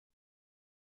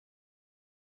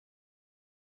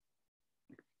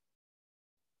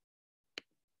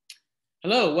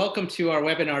Hello, welcome to our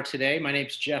webinar today. My name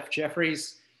is Jeff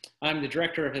Jeffries. I'm the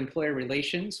Director of Employer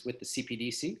Relations with the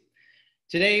CPDC.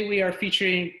 Today we are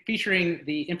featuring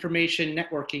the Information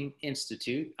Networking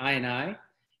Institute, INI,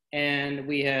 and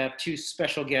we have two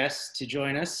special guests to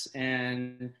join us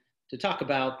and to talk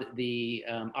about the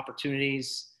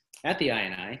opportunities at the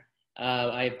INI.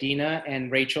 I have Dina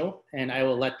and Rachel, and I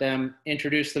will let them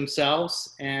introduce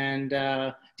themselves. And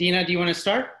Dina, do you want to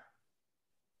start?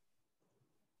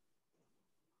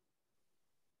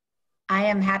 I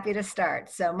am happy to start.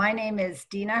 So my name is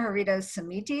Dina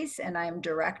Haritos-Samitis, and I'm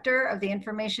Director of the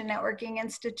Information Networking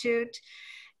Institute.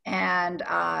 And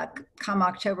come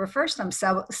October 1st,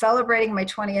 I'm celebrating my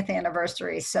 20th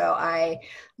anniversary. So I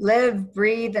live,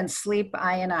 breathe, and sleep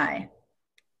INI.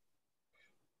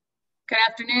 Good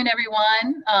afternoon,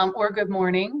 everyone, or good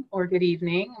morning, or good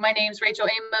evening. My name is Rachel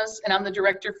Amos, and I'm the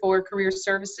Director for Career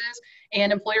Services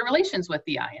and Employer Relations with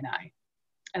the INI.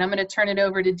 And I'm going to turn it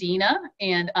over to Dina,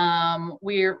 and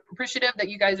we're appreciative that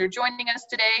you guys are joining us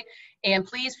today, and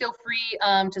please feel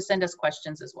free to send us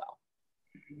questions as well.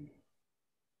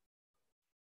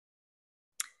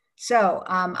 So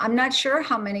I'm not sure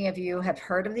how many of you have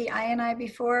heard of the INI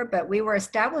before, but we were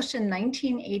established in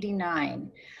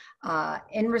 1989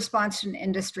 in response to an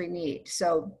industry need.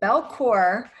 So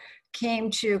Belcore came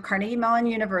to Carnegie Mellon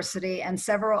University and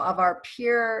several of our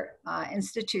peer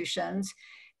institutions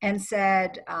and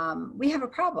said, we have a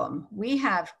problem. We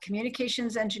have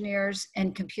communications engineers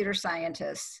and computer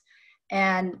scientists,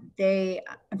 and they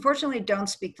unfortunately don't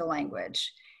speak the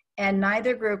language. And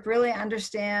neither group really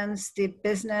understands the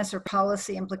business or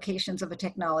policy implications of a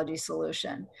technology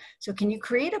solution. So can you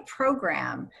create a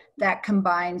program that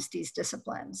combines these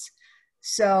disciplines?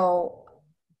 So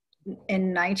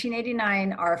in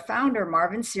 1989, our founder,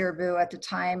 Marvin Sirbu, at the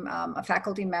time a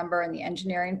faculty member in the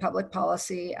Engineering Public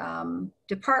Policy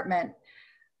department,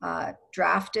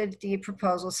 drafted the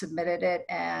proposal, submitted it,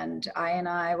 and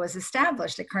INI was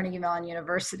established at Carnegie Mellon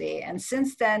University. And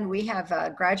since then, we have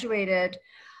graduated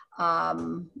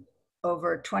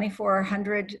over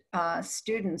 2,400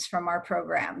 students from our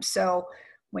program. So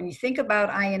when you think about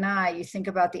INI, you think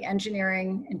about the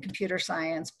engineering and computer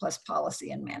science plus policy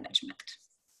and management.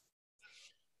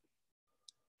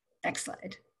 Next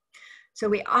slide. So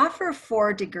we offer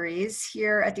 4 degrees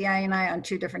here at the INI on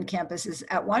 2 different campuses.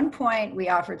 At one point, we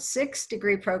offered 6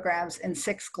 degree programs in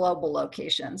 6 global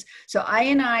locations. So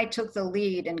INI took the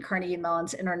lead in Carnegie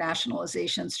Mellon's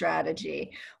internationalization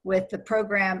strategy, with the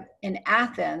program in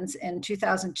Athens in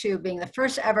 2002 being the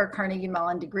first ever Carnegie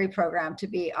Mellon degree program to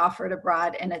be offered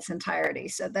abroad in its entirety.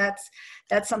 So that's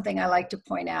something I like to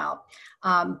point out.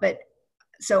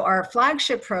 So our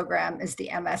flagship program is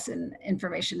the MS in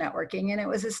Information Networking, and it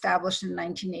was established in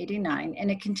 1989,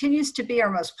 and it continues to be our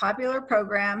most popular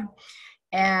program,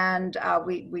 and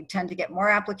we tend to get more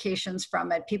applications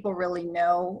from it. People really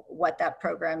know what that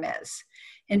program is.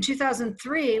 In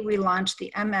 2003, we launched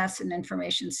the MS in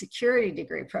Information Security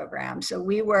degree program. So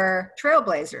we were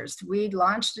trailblazers. We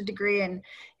launched a degree in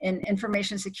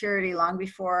information security long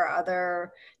before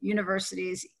other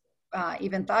universities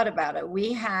even thought about it.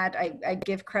 We had, I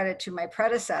give credit to my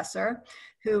predecessor,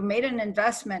 who made an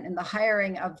investment in the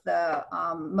hiring of the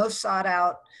most sought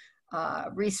out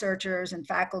researchers and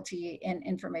faculty in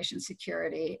information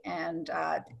security, and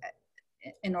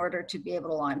in order to be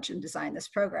able to launch and design this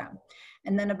program.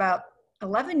 And then about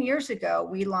 11 years ago,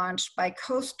 we launched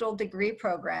bi-coastal degree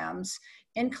programs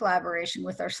in collaboration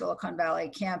with our Silicon Valley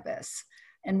campus.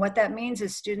 And what that means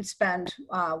is students spend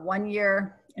 1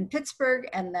 year in Pittsburgh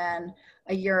and then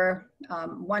a year,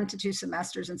 1 to 2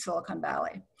 semesters in Silicon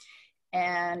Valley.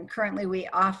 And currently we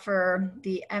offer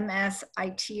the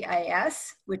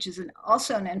MS-ITIS, which is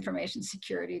also an information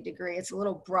security degree. It's a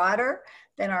little broader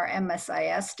than our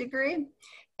MSIS degree.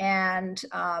 And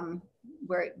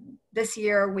this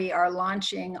year we are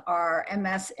launching our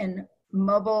MS in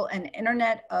Mobile and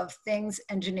Internet of Things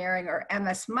Engineering, or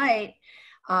MS-MIT.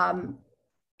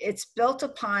 It's built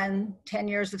upon 10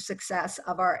 years of success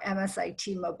of our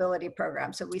MSIT mobility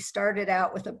program. So we started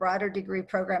out with a broader degree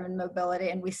program in mobility,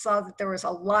 and we saw that there was a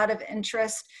lot of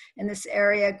interest in this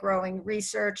area, growing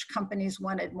research. Companies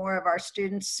wanted more of our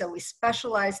students, so we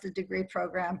specialized the degree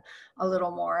program a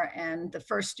little more, and the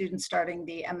first students starting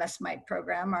the MS-MIT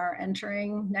program are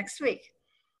entering next week.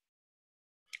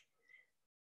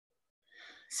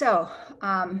 So,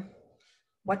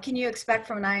 what can you expect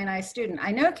from an INI student?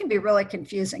 I know it can be really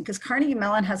confusing because Carnegie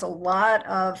Mellon has a lot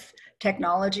of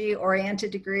technology-oriented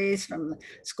degrees, from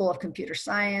School of Computer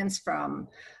Science, from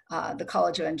the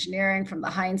College of Engineering, from the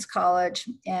Heinz College.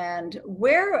 And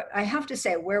where, I have to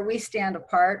say, where we stand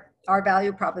apart, our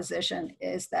value proposition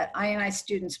is that I&I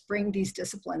students bring these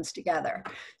disciplines together.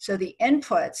 So the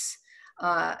inputs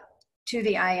to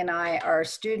the I&I are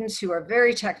students who are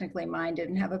very technically minded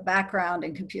and have a background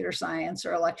in computer science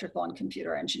or electrical and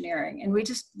computer engineering. And we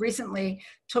just recently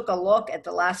took a look at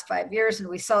the last 5 years, and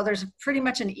we saw there's pretty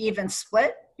much an even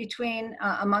split between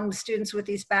among the students with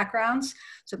these backgrounds.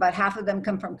 So about half of them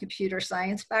come from computer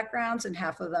science backgrounds and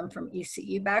half of them from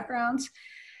ECE backgrounds.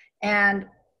 And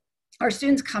our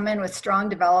students come in with strong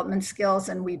development skills,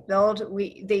 and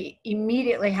they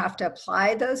immediately have to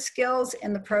apply those skills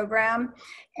in the program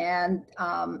and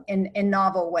in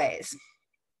novel ways.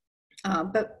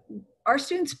 But our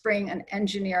students bring an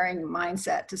engineering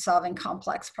mindset to solving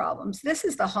complex problems. This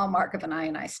is the hallmark of an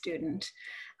I&I student.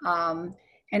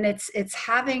 And it's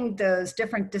having those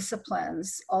different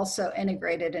disciplines also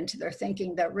integrated into their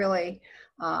thinking that really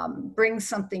brings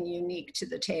something unique to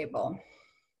the table.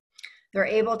 They're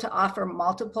able to offer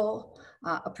multiple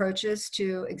approaches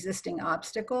to existing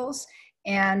obstacles.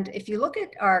 And if you look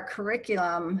at our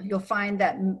curriculum, you'll find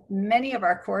that many of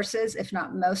our courses, if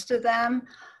not most of them,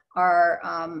 are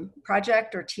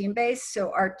project or team-based.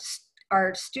 So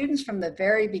our students from the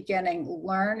very beginning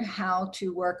learn how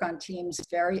to work on teams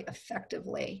very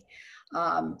effectively.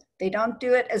 They don't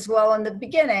do it as well in the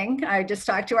beginning. I just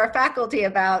talked to our faculty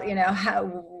about,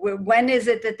 when is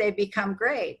it that they become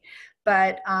great?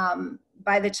 But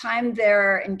by the time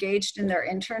they're engaged in their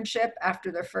internship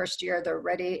after their first year, they're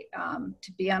ready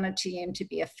to be on a team, to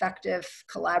be effective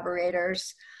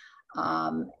collaborators,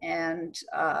 and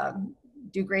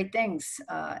do great things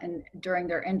during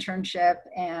their internship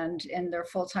and in their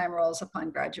full-time roles upon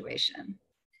graduation.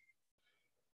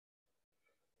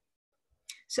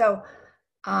 So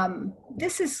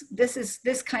this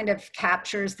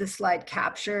slide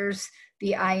captures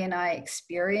the I&I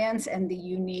experience and the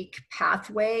unique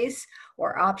pathways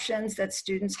or options that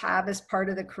students have as part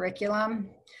of the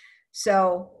curriculum.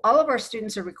 So all of our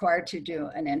students are required to do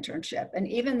an internship. And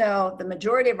even though the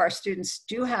majority of our students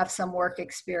do have some work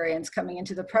experience coming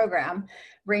into the program,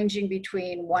 ranging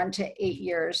between 1 to 8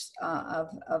 years of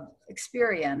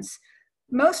experience,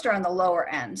 most are on the lower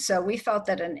end. So we felt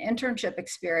that an internship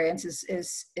experience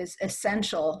is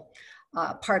essential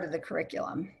part of the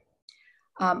curriculum.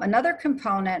 Another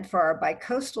component for our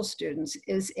bicoastal students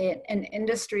is an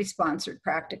industry-sponsored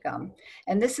practicum.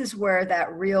 And this is where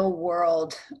that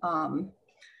real-world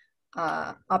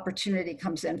opportunity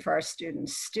comes in for our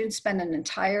students. Students spend an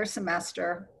entire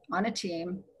semester on a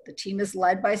team. The team is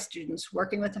led by students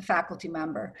working with a faculty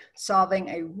member, solving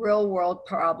a real-world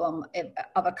problem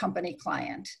of a company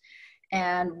client.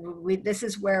 And this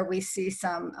is where we see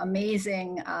some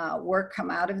amazing work come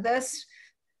out of this.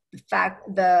 In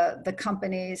fact, the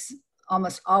companies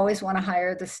almost always want to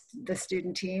hire the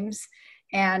student teams,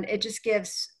 and it just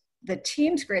gives the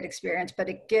teams great experience, but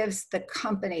it gives the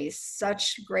companies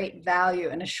such great value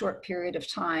in a short period of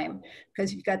time,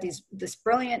 because you've got this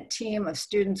brilliant team of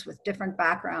students with different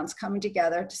backgrounds coming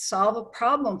together to solve a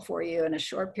problem for you in a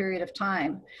short period of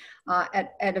time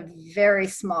at a very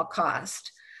small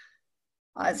cost.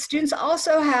 Students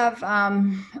also have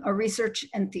a research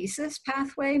and thesis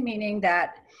pathway, meaning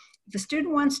that if a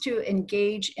student wants to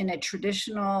engage in a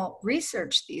traditional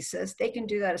research thesis, they can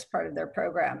do that as part of their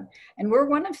program. And we're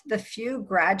one of the few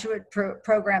graduate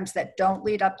programs that don't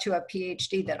lead up to a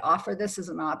PhD that offer this as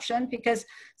an option, because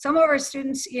some of our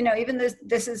students, even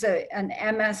this is an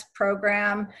MS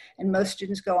program and most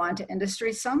students go on to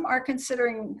industry, some are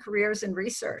considering careers in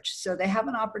research. So they have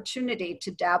an opportunity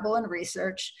to dabble in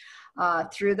research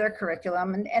through their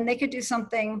curriculum, and they could do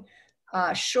something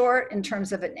short in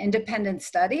terms of an independent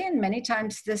study, and many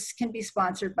times this can be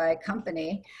sponsored by a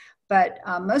company, but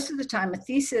most of the time a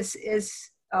thesis is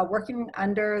working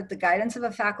under the guidance of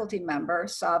a faculty member,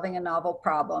 solving a novel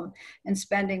problem, and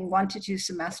spending 1 to 2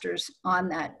 semesters on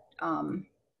that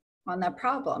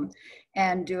problem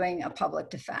and doing a public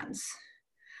defense.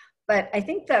 But I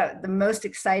think the most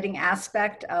exciting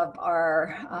aspect of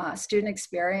our student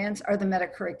experience are the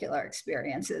metacurricular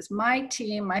experiences. My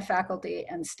team, my faculty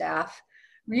and staff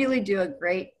really do a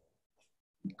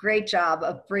great job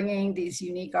of bringing these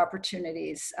unique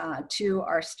opportunities to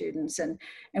our students. And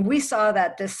we saw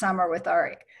that this summer with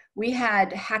we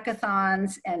had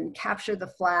hackathons and capture the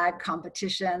flag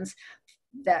competitions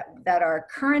that our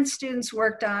current students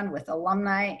worked on with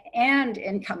alumni and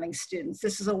incoming students.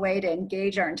 This is a way to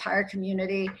engage our entire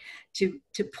community, to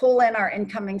pull in our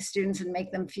incoming students and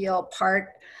make them feel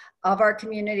part of our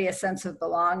community, a sense of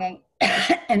belonging.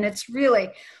 And it's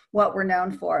really what we're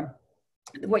known for.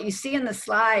 What you see in the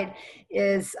slide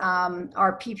is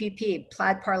our PPP,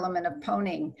 Plaid Parliament of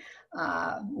Poning,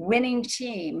 winning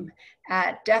team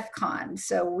at DEF CON.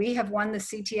 So we have won the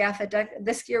CTF at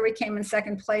this year. We came in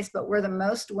second place, but we're the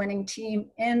most winning team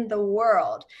in the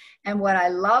world. And what I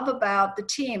love about the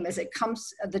team is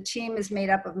the team is made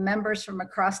up of members from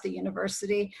across the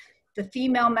university. The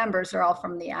female members are all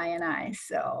from the INI.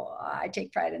 So I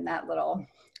take pride in that little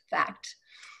fact.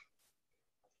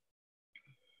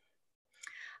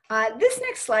 This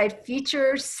next slide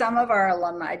features some of our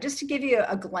alumni, just to give you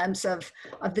a glimpse of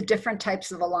the different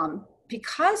types of alum.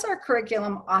 Because our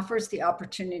curriculum offers the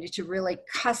opportunity to really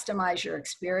customize your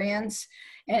experience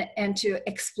and to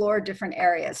explore different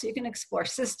areas. So you can explore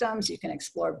systems, you can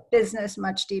explore business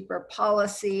much deeper,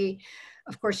 policy.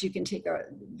 Of course, you can take a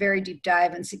very deep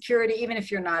dive in security, even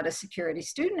if you're not a security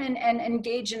student, and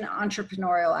engage in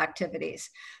entrepreneurial activities.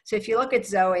 So if you look at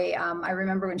Zoe, I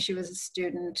remember when she was a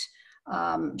student,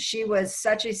 she was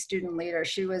such a student leader.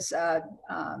 She was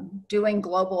doing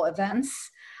global events,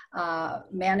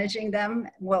 managing them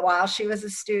while she was a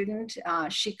student.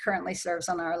 She currently serves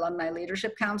on our Alumni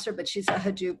Leadership Council, but she's a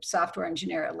Hadoop software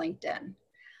engineer at LinkedIn.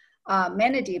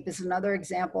 Manadeep is another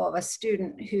example of a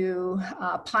student who,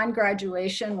 upon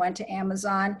graduation, went to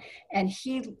Amazon, and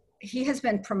he has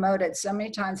been promoted so many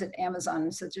times at Amazon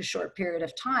in such a short period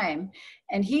of time.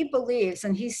 And he believes,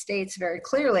 and he states very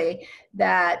clearly,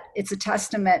 that it's a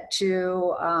testament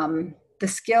to the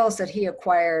skills that he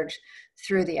acquired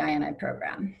through the INI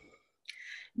program.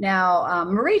 Now,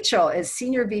 Rachel is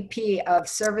Senior VP of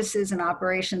Services and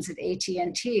Operations at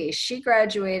AT&T. She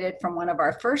graduated from one of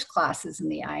our first classes in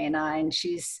the INI, and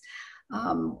she's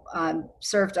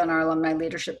served on our Alumni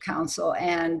Leadership Council.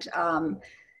 And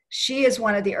she is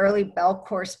one of the early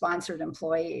Belcorp sponsored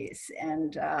employees,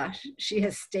 and she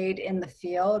has stayed in the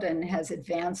field and has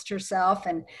advanced herself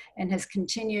and has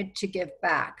continued to give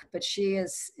back. But she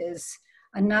is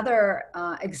another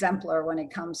exemplar when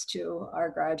it comes to our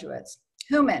graduates.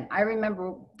 Human, I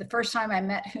remember the first time I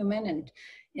met Human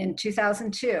in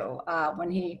 2002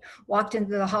 when he walked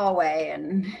into the hallway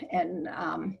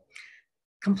and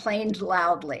complained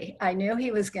loudly. I knew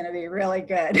he was going to be really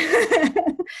good. He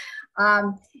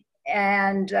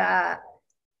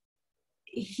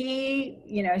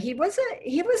was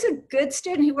a good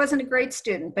student. He wasn't a great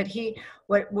student, but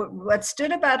what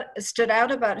stood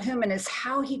out about Human is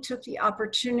how he took the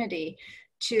opportunity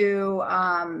to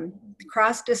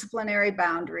cross-disciplinary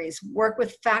boundaries, work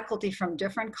with faculty from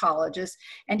different colleges,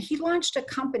 and he launched a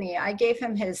company. I gave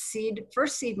him his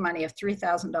first seed money of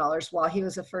 $3,000 while he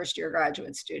was a first-year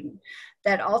graduate student.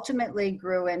 That ultimately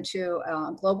grew into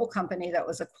a global company that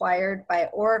was acquired by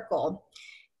Oracle,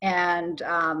 and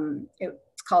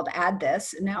it's called Add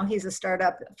This. And now he's a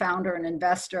startup founder and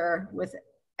investor with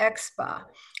Expa.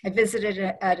 I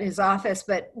visited at his office,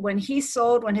 but when his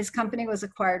company was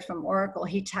acquired from Oracle,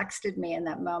 he texted me in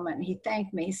that moment and he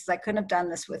thanked me. He says, I couldn't have done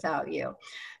this without you.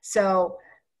 So,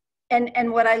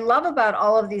 and what I love about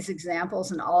all of these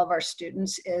examples and all of our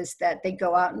students is that they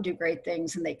go out and do great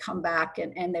things and they come back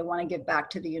and they want to give back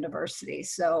to the university.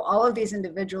 So all of these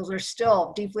individuals are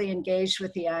still deeply engaged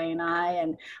with the INI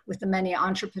and with the many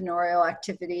entrepreneurial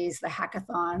activities, the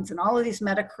hackathons, and all of these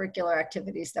meta-curricular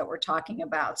activities that we're talking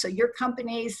about. So your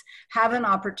companies have an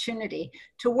opportunity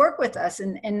to work with us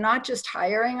and not just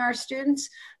hiring our students,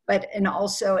 but in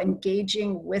also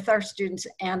engaging with our students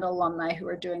and alumni who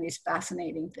are doing these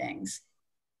fascinating things.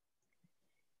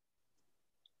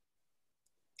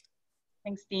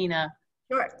 Thanks, Dina.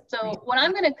 Sure. So what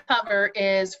I'm going to cover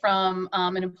is from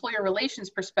an employer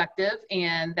relations perspective,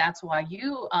 and that's why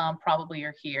you probably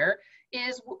are here,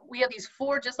 is we have these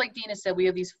four, just like Dina said, we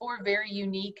have these four very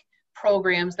unique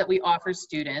programs that we offer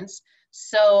students.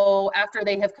 So after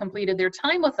they have completed their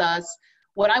time with us,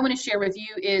 what I want to share with you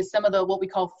is some of what we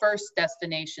call first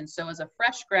destinations. So as a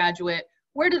fresh graduate,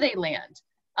 where do they land?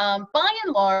 By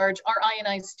and large, our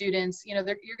INI students, you're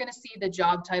going to see the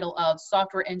job title of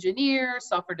software engineer,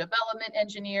 software development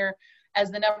engineer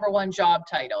as the #1 job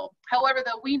title. However,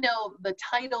 though, we know the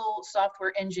title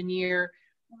software engineer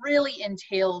really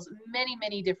entails many,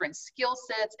 many different skill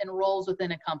sets and roles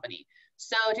within a company.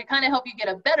 So to kind of help you get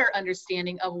a better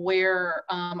understanding of where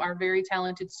our very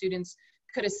talented students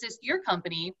could assist your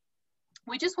company,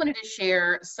 we just wanted to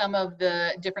share some of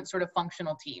the different sort of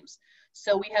functional teams.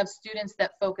 So we have students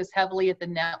that focus heavily at the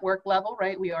network level,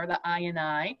 right? We are the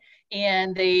INI,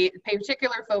 and they pay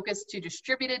particular focus to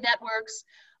distributed networks.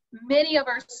 Many of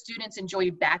our students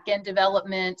enjoy back-end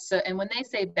development. So, and when they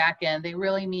say back-end, they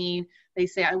really mean, they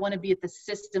say, I want to be at the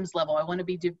systems level. I want to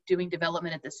be doing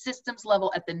development at the systems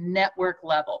level, at the network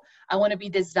level. I want to be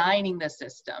designing the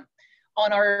system.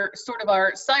 On our sort of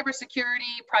our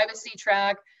cybersecurity, privacy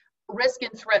track, risk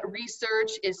and threat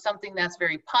research is something that's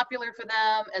very popular for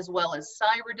them, as well as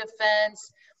cyber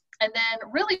defense. And then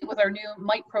really with our new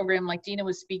MITE program, like Dina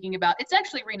was speaking about, it's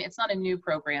actually, it's not a new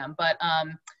program, but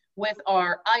with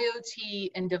our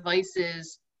IoT and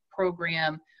devices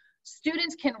program,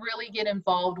 students can really get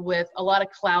involved with a lot of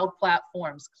cloud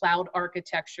platforms, cloud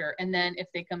architecture. And then if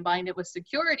they combine it with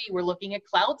security, we're looking at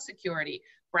cloud security,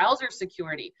 browser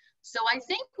security. So I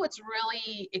think what's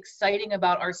really exciting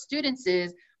about our students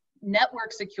is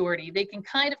network security. They can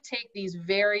kind of take these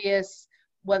various,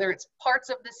 whether it's parts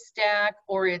of the stack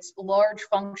or it's large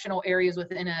functional areas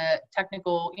within a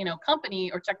technical,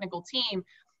 company or technical team,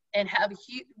 and have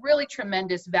really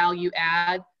tremendous value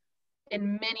add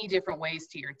in many different ways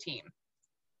to your team.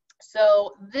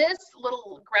 So this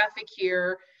little graphic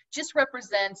here just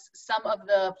represents some of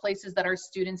the places that our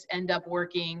students end up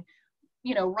working,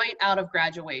 right out of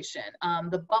graduation.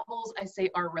 The bubbles, I say,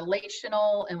 are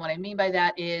relational. And what I mean by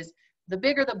that is the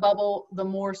bigger the bubble, the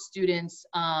more students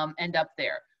end up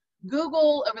there.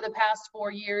 Google, over the past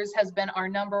 4 years, has been our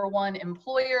 #1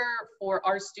 employer for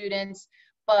our students.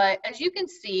 But as you can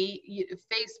see,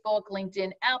 Facebook,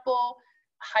 LinkedIn, Apple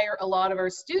hire a lot of our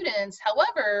students.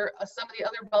 However, some of the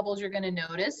other bubbles you're going to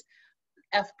notice,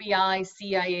 FBI,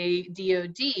 CIA,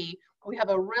 DOD, we have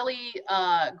a really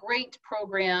great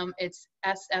program. It's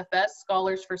SFS,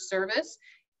 Scholars for Service.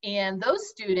 And those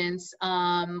students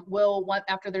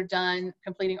after they're done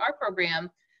completing our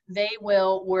program, they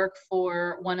will work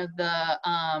for one of the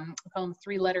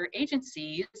 3-letter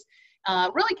agencies,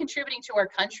 really contributing to our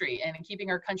country and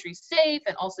keeping our country safe,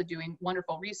 and also doing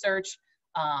wonderful research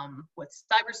with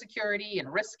cybersecurity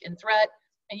and risk and threat.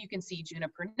 And you can see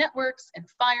Juniper Networks and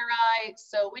FireEye.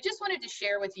 So we just wanted to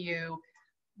share with you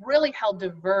really how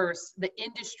diverse the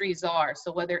industries are.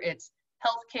 So whether it's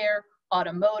healthcare,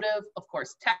 automotive, of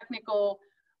course, technical,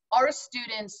 our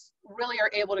students really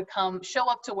are able to show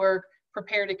up to work,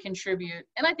 prepare to contribute,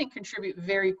 and I think contribute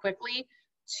very quickly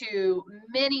to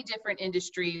many different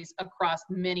industries across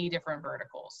many different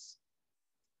verticals.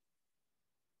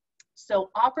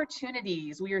 So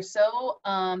opportunities, we are so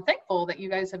thankful that you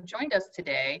guys have joined us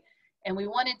today, and we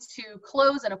wanted to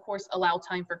close and of course allow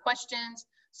time for questions.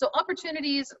 So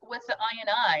opportunities with the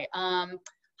I&I,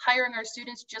 hiring our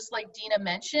students, just like Dina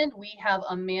mentioned, we have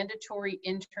a mandatory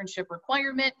internship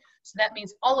requirement. So that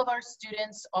means all of our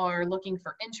students are looking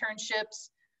for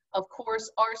internships. Of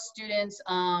course, our students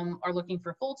are looking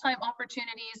for full-time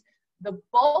opportunities. The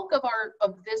bulk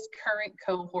of this current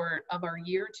cohort of our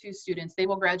year 2 students, they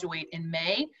will graduate in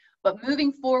May. But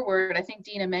moving forward, I think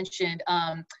Dina mentioned,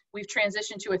 we've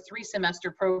transitioned to a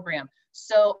 3-semester program.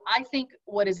 So I think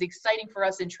what is exciting for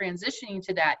us in transitioning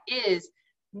to that is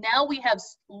now we have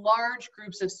large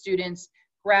groups of students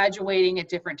graduating at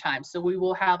different times. So we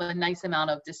will have a nice amount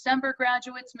of December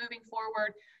graduates moving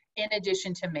forward, in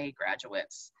addition to May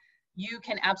graduates. You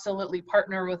can absolutely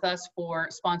partner with us for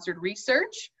sponsored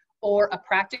research or a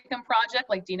practicum project,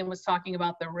 like Dina was talking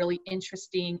about, the really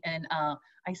interesting and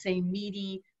I say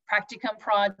meaty practicum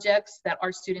projects that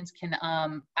our students can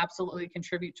absolutely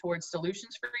contribute towards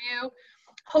solutions for you.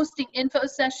 Hosting info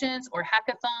sessions or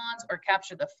hackathons or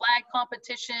capture the flag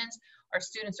competitions. Our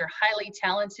students are highly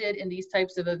talented in these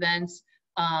types of events,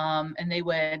 and they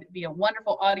would be a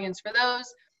wonderful audience for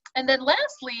those. And then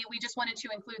lastly, we just wanted to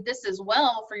include this as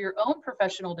well for your own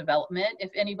professional development.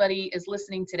 If anybody is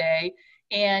listening today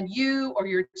and you or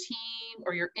your team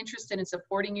or you're interested in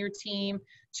supporting your team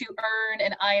to earn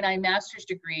an I&I master's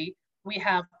degree, we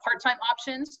have part-time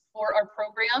options for our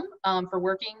program for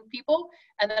working people.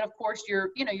 And then of course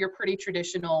your pretty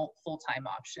traditional full-time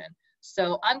option.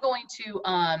 So I'm going to,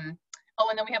 and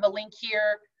then we have a link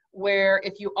here where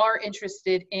if you are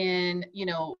interested in,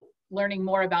 learning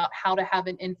more about how to have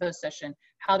an info session,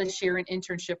 how to share an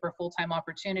internship or full-time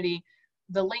opportunity,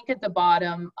 the link at the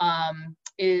bottom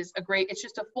is it's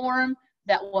just a form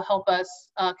that will help us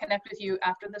connect with you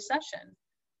after the session.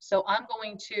 So I'm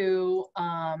going to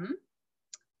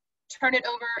turn it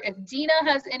over if Dina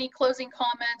has any closing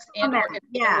comments and or if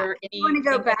there were any want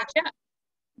to go back. Chat.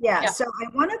 Yeah, so I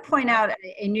want to point out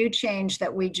a new change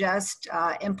that we just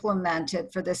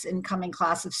implemented for this incoming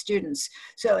class of students.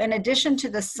 So in addition to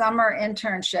the summer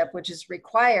internship, which is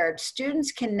required,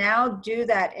 students can now do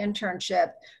that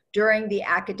internship during the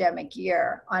academic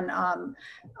year on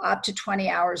up to 20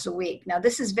 hours a week. Now,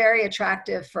 this is very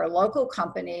attractive for local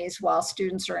companies while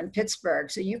students are in Pittsburgh.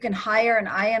 So you can hire an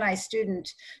I&I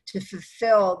student to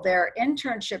fulfill their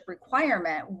internship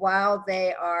requirement while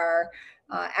they are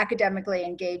academically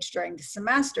engaged during the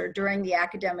semester, during the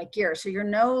academic year. So you're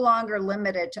no longer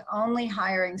limited to only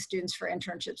hiring students for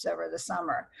internships over the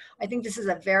summer. I think this is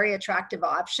a very attractive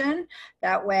option.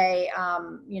 That way,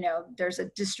 you know, there's a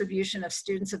distribution of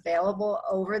students available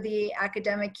over the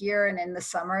academic year and in the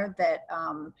summer that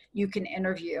you can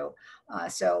interview.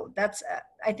 So that's,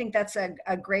 I think that's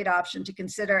a great option to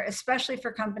consider, especially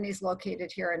for companies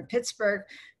located here in Pittsburgh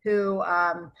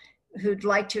who'd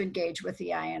like to engage with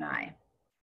the I&I.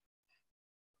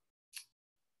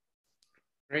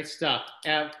 Great stuff.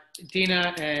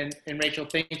 Dina and Rachel,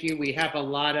 thank you. We have a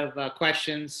lot of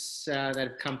questions that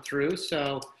have come through,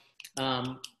 so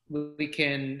we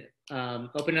can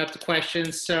open it up to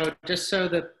questions. So just so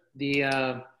that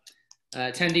the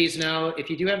attendees know, if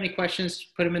you do have any questions,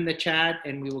 put them in the chat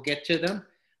and we will get to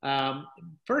them.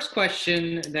 First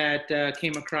question that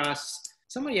came across,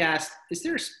 somebody asked, is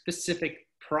there a specific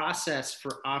process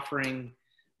for offering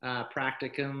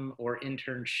practicum or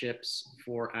internships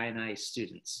for I&I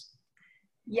students?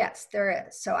 Yes, there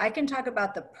is. So I can talk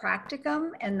about the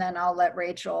practicum and then I'll let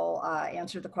Rachel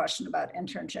answer the question about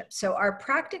internships. So our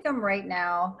practicum right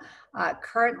now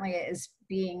currently is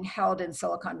being held in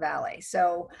Silicon Valley.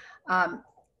 So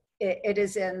it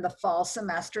is in the fall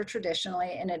semester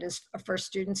traditionally, and it is for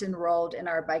students enrolled in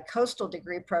our bicoastal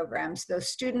degree programs. Those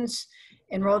students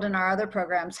enrolled in our other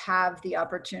programs have the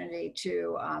opportunity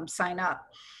to sign up.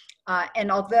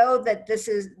 And although that this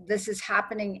is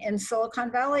happening in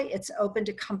Silicon Valley, it's open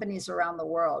to companies around the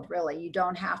world, really. You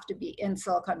don't have to be in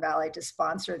Silicon Valley to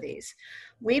sponsor these.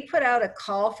 We put out a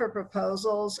call for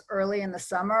proposals early in the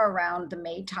summer around the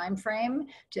May timeframe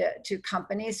to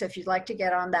companies. So if you'd like to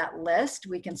get on that list,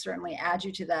 we can certainly add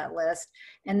you to that list.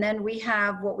 And then we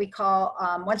have what we call,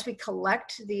 once we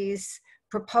collect these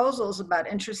proposals about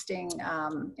interesting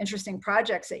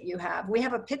projects that you have, we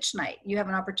have a pitch night. You have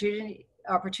an opportunity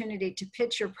to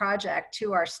pitch your project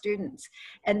to our students,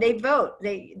 and they vote.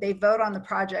 They vote on the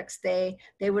projects they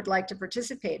would like to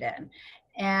participate in.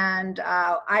 And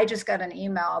I just got an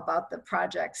email about the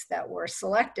projects that were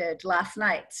selected last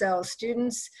night. So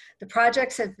students, the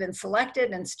projects have been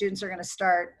selected and students are going to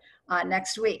start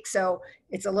next week. So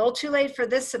it's a little too late for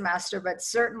this semester, but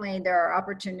certainly there are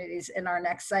opportunities in our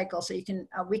next cycle. So you can,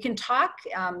 we can talk,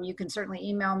 you can certainly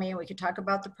email me and we can talk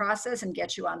about the process and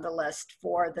get you on the list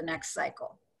for the next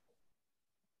cycle.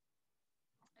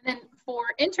 And then for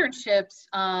internships,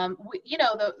 you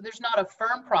know, there's not a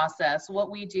firm process. What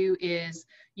we do is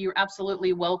you're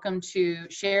absolutely welcome to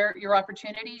share your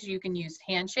opportunities. You can use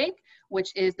Handshake,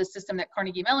 which is the system that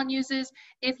Carnegie Mellon uses.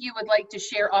 If you would like to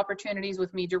share opportunities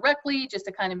with me directly, just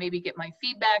to kind of maybe get my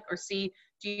feedback or see,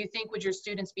 do you think would your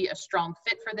students be a strong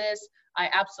fit for this? I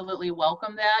absolutely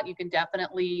welcome that. You can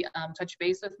definitely touch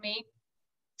base with me,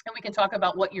 and we can talk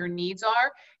about what your needs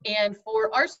are. And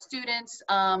for our students,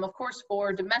 of course,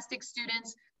 for domestic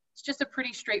students, it's just a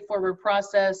pretty straightforward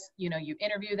process. You know, you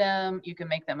interview them, you can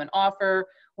make them an offer.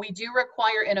 We do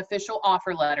require an official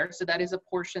offer letter. So that is a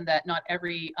portion that not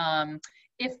every,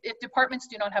 if departments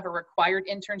do not have a required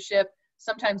internship,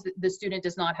 sometimes the student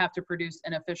does not have to produce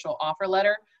an official offer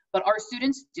letter, but our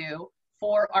students do.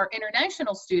 For our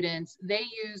international students, they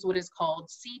use what is called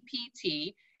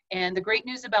CPT. And the great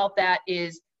news about that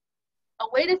is, a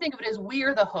way to think of it is we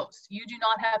are the host. You do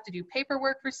not have to do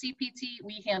paperwork for CPT.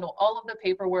 We handle all of the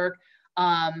paperwork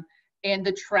and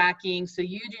the tracking, so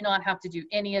you do not have to do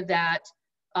any of that.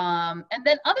 And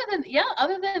then other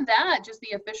than that, just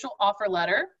the official offer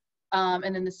letter.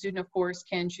 And then the student, of course,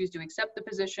 can choose to accept the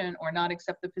position or not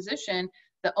accept the position.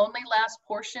 The only last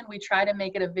portion, we try to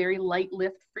make it a very light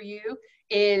lift for you,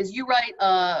 is you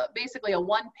write basically a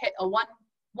one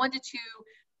to two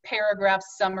paragraph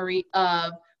summary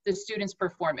of the student's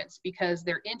performance, because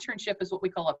their internship is what we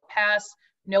call a pass,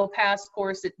 no pass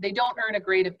course. They don't earn a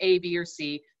grade of A, B, or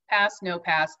C, pass, no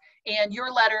pass. And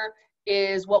your letter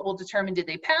is what will determine, did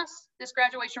they pass this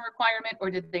graduation requirement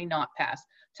or did they not pass?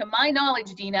 To my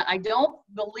knowledge, Dina, I don't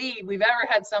believe we've ever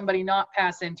had somebody not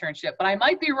pass internship, but I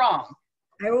might be wrong.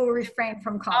 I will refrain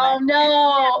from comment.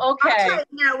 Oh, no, okay.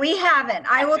 No, we haven't.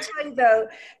 I will tell you though,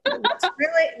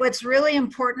 what's really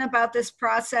important about this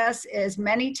process is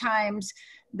many times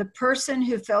the person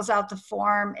who fills out the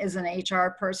form is an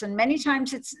HR person. Many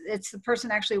times it's the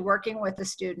person actually working with the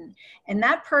student. And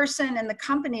that person and the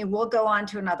company will go on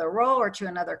to another role or to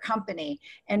another company.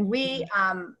 And we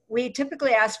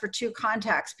typically ask for 2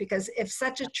 contacts, because if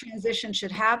such a transition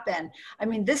should happen, I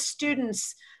mean, this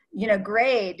student's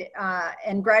grade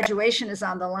and graduation is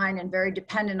on the line and very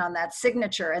dependent on that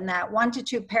signature, and that 1 to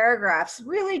 2 paragraphs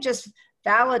really just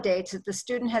validates that the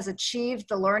student has achieved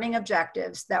the learning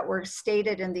objectives that were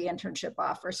stated in the internship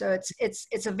offer. So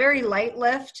it's a very light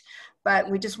lift, but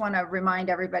we just want to remind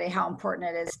everybody how important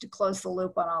it is to close the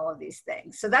loop on all of these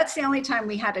things. So that's the only time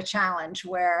we had a challenge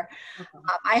where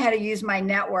I had to use my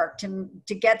network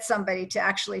to get somebody to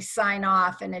actually sign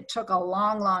off, and it took a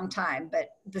long, long time, but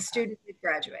the student did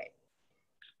graduate.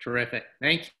 Terrific.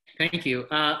 Thank you.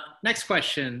 Next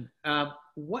question.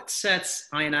 What sets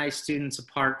I&I students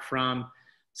apart from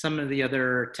some of the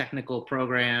other technical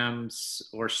programs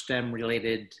or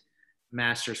STEM-related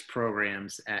master's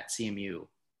programs at CMU?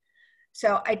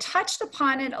 So I touched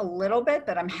upon it a little bit,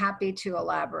 but I'm happy to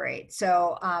elaborate.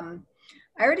 So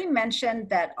I already mentioned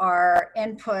that our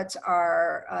inputs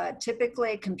are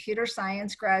typically computer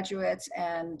science graduates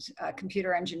and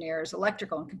computer engineers,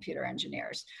 electrical and computer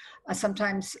engineers,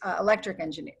 sometimes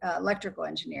electrical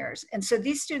engineers. And so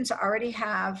these students already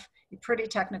have a pretty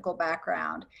technical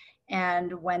background.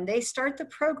 And when they start the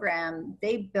program,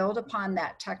 they build upon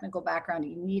that technical background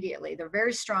immediately. They're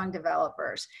very strong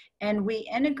developers. And we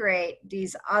integrate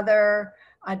these other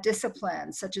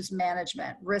disciplines such as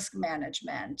management, risk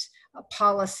management,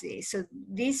 policy. So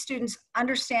these students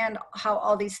understand how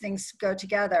all these things go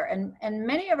together. And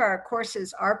many of our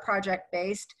courses are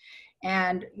project-based.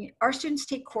 And our students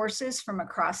take courses from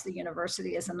across the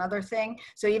university is another thing.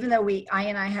 So even though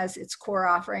I&I has its core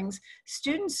offerings,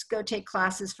 students go take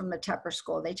classes from the Tepper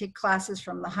School. They take classes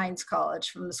from the Heinz College,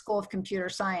 from the School of Computer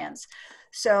Science.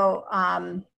 So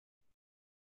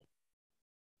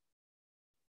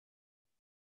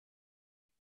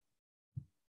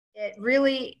it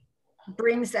really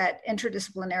brings that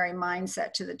interdisciplinary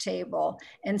mindset to the table,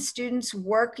 and students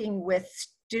working with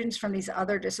students from these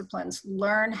other disciplines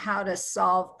learn how to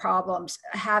solve problems,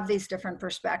 have these different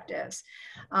perspectives.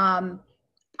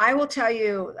 I will tell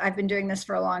you, I've been doing this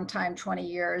for a long time, 20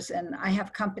 years, and I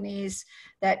have companies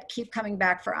that keep coming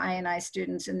back for I&I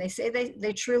students, and they say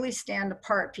they truly stand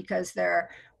apart because they're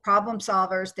problem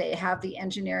solvers, they have the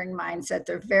engineering mindset,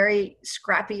 they're very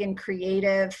scrappy and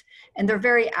creative, and they're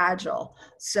very agile.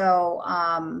 So,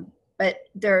 but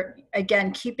they're,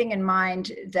 again, keeping in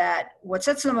mind that what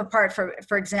sets them apart,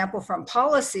 for example, from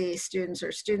policy students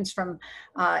or students from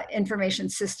information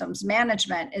systems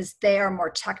management, is they are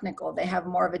more technical. They have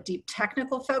more of a deep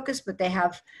technical focus, but they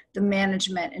have the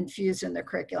management infused in their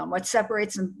curriculum. What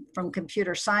separates them from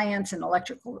computer science and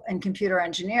electrical and computer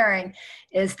engineering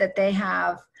is that they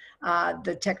have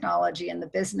the technology and the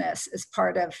business as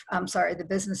part of, the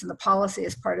business and the policy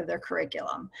as part of their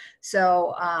curriculum.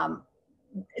 So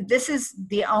this is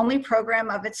the only program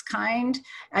of its kind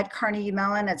at Carnegie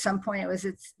Mellon. At some point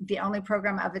it's the only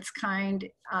program of its kind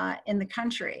in the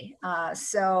country.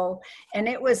 And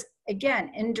it was,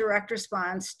 again, in direct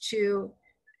response to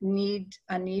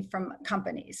a need from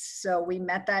companies. So we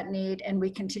met that need, and we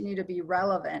continue to be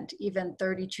relevant even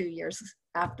 32 years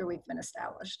after we've been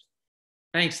established.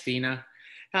 Thanks, Dina.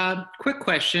 Quick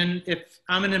question. If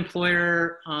I'm an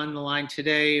employer on the line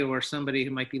today, or somebody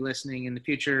who might be listening in the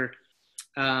future,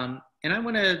 and I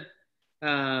want to,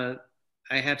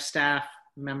 I have staff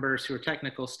members who are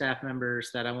technical staff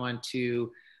members that I want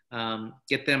to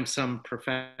get them some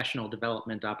professional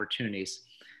development opportunities.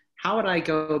 How would I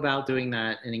go about doing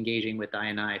that and engaging with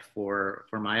I&I for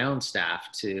my own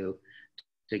staff to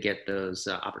get those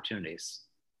opportunities?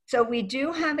 So we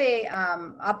do have a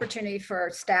opportunity for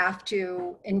staff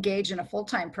to engage in a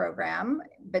full-time program,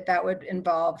 but that would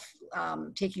involve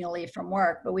taking a leave from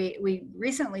work. But we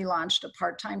recently launched a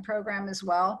part-time program as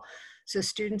well. So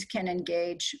students can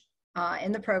engage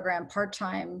in the program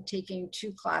part-time, taking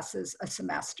 2 classes a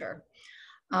semester.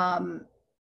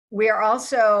 We are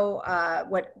also,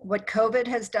 what COVID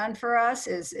has done for us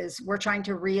is we're trying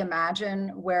to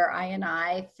reimagine where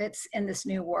I&I fits in this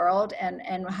new world,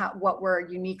 and what we're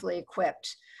uniquely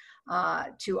equipped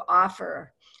to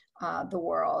offer the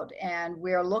world. And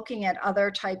we're looking at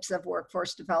other types of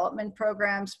workforce development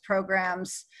programs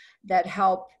that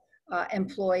help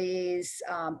employees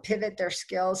pivot their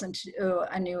skills into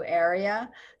a new area.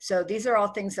 So these are all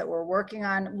things that we're working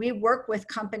on. We work with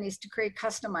companies to create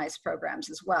customized programs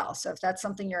as well. So if that's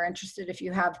something you're interested, if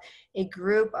you have a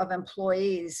group of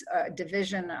employees, a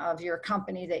division of your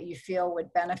company that you feel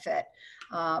would benefit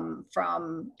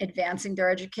from advancing their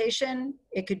education,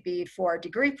 it could be for a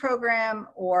degree program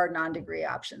or non-degree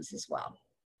options as well.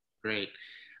 Great.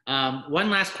 One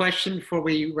last question before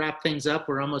we wrap things up.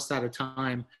 We're almost out of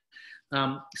time.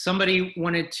 Somebody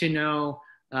wanted to know,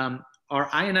 are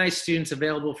I&I students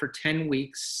available for 10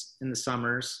 weeks in the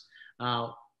summers?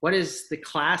 What is the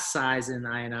class size in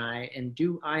I&I, and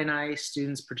do I&I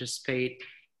students participate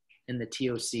in the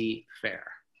TOC fair?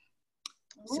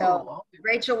 So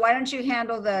Rachel, why don't you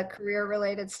handle the career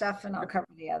related stuff and I'll cover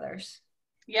the others.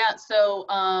 Yeah, so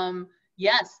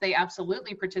yes, they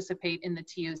absolutely participate in the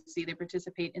TOC. They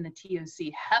participate in the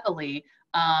TOC heavily.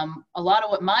 A lot of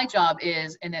what my job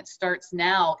is, and it starts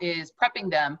now, is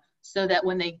prepping them so that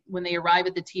when they arrive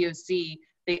at the TOC,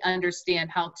 they understand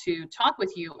how to talk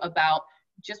with you about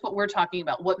just what we're talking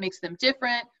about, what makes them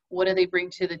different, what do they bring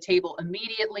to the table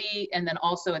immediately, and then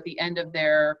also at the end of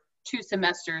their 2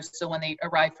 semesters, so when they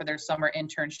arrive for their summer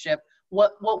internship,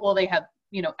 what will they have,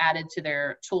 you know, added to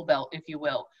their tool belt, if you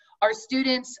will. Our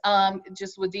students,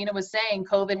 just what Dina was saying,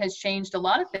 COVID has changed a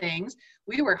lot of things.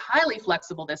 We were highly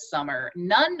flexible this summer.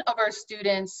 None of our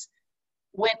students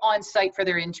went on site for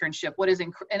their internship. What is,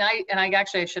 and I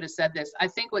should have said this. I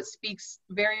think what speaks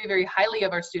very, very highly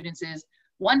of our students is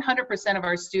 100% of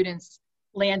our students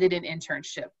landed an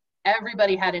internship.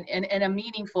 Everybody had a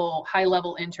meaningful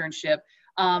high-level internship.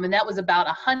 And that was about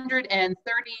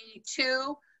 132,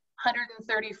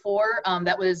 134.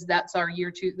 That's our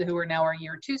year 2, who are now our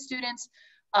year 2 students.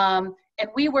 And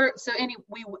we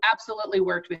absolutely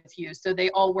worked with you. So they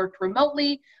all worked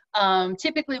remotely.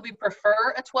 Typically we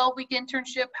prefer a 12-week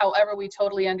internship. However, we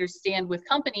totally understand with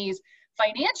companies,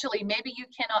 financially, maybe you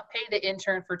cannot pay the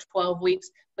intern for 12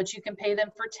 weeks, but you can pay them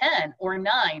for 10 or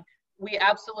 9. We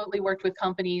absolutely worked with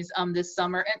companies this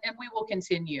summer, and we will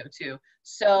continue to.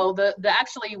 So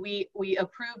actually we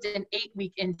approved an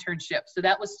 8-week internship. So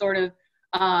that was sort of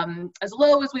as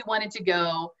low as we wanted to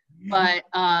go, but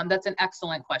that's an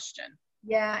excellent question.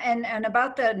 Yeah, and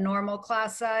about the normal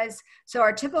class size. So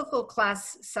our typical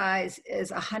class size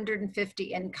is 150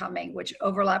 incoming, which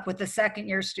overlap with the second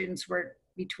year students were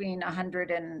between 100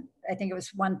 and I think it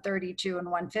was 132 and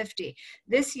 150.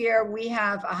 This year we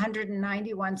have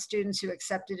 191 students who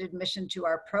accepted admission to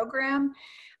our program.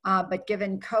 But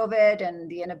given COVID and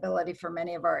the inability for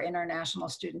many of our international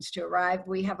students to arrive,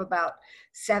 we have about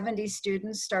 70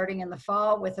 students starting in the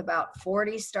fall with about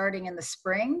 40 starting in the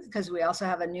spring, because we also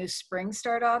have a new spring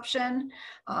start option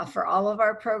for all of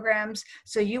our programs.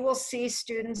 So you will see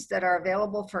students that are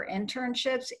available for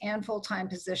internships and full-time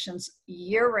positions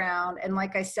year-round. And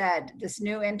like I said, this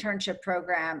new internship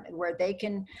program where they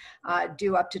can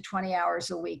do up to 20 hours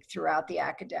a week throughout the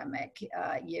academic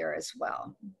year as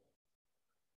well.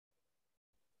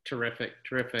 Terrific,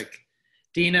 terrific.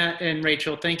 Dina and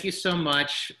Rachel, thank you so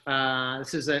much.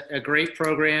 This is a great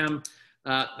program.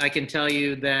 I can tell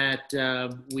you that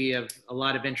we have a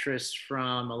lot of interest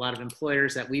from a lot of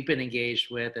employers that we've been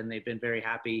engaged with, and they've been very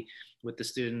happy with the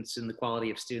students and the quality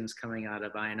of students coming out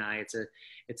of I&I.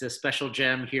 It's a special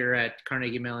gem here at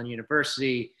Carnegie Mellon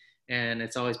University, and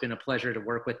it's always been a pleasure to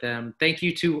work with them. Thank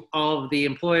you to all of the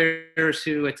employers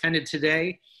who attended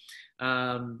today.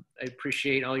 I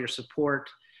appreciate all your support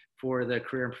for the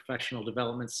Career and Professional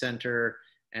Development Center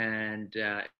and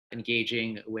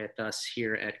engaging with us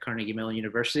here at Carnegie Mellon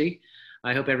University.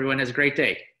 I hope everyone has a great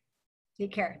day.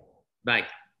 Take care. Bye.